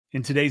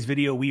In today's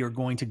video, we are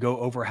going to go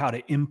over how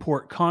to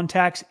import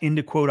contacts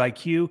into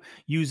QuoteIQ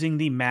using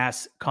the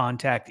mass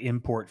contact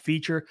import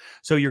feature.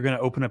 So you're going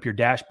to open up your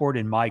dashboard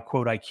in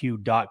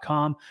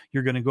myquoteiq.com.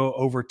 You're going to go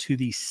over to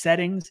the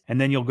settings,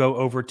 and then you'll go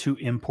over to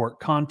import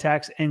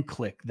contacts and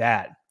click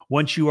that.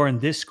 Once you are in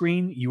this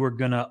screen, you are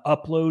going to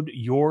upload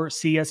your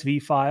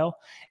CSV file.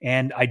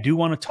 And I do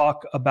want to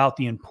talk about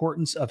the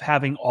importance of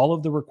having all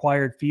of the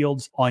required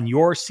fields on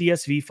your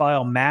CSV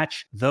file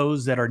match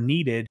those that are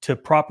needed to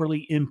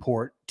properly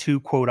import to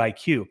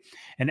QuoteIQ.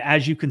 And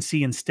as you can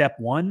see in step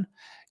one,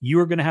 you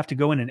are going to have to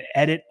go in and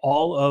edit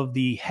all of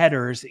the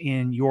headers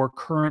in your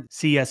current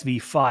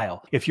CSV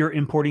file. If you're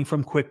importing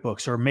from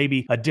QuickBooks or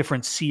maybe a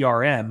different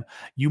CRM,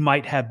 you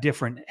might have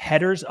different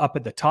headers up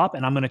at the top,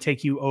 and I'm going to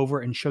take you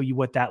over and show you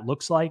what that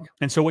looks like.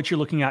 And so what you're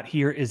looking at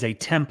here is a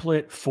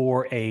template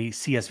for a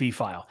CSV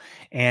file.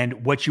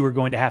 And what you are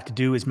going to have to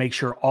do is make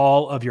sure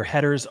all of your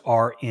headers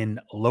are in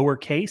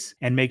lowercase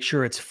and make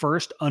sure it's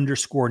first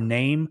underscore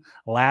name,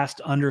 last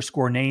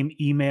underscore name,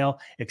 email,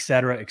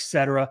 etc.,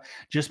 etc.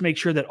 Just make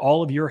sure that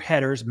all of your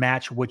headers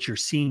match what you're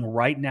seeing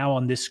right now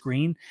on this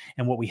screen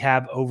and what we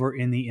have over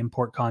in the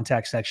import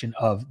contact section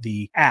of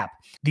the app.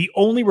 The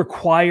only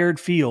required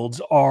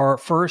fields are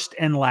first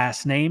and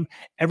last name.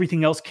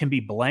 Everything else can be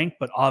blank,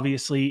 but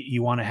obviously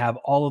you want to have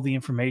all of the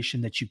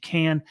information that you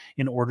can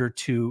in order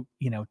to,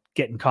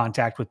 get in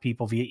contact with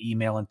people via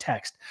email and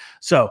text.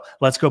 So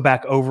let's go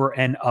back over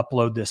and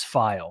upload this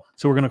file.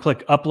 So we're going to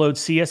click upload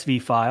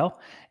CSV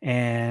file,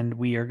 and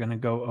we are going to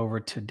go over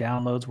to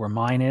downloads where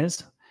mine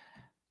is.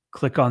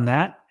 Click on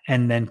that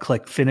and then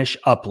click finish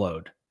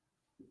upload.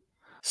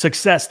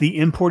 Success. The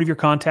import of your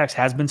contacts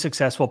has been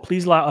successful.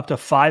 Please allow up to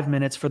 5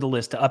 minutes for the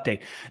list to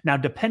update. Now,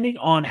 depending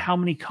on how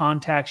many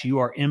contacts you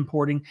are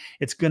importing,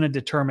 it's going to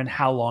determine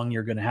how long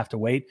you're going to have to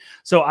wait.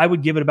 So I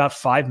would give it about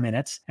 5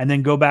 minutes and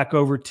then go back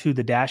over to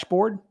the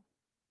dashboard.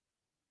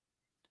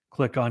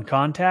 Click on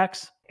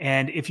contacts.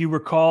 And if you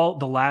recall,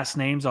 the last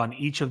names on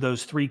each of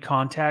those 3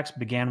 contacts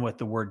began with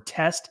the word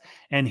test.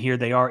 And here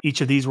they are.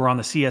 Each of these were on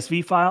the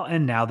CSV file,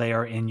 and now they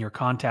are in your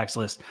contacts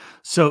list.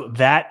 So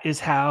that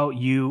is how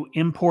you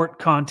import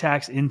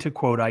contacts into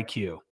QuoteIQ.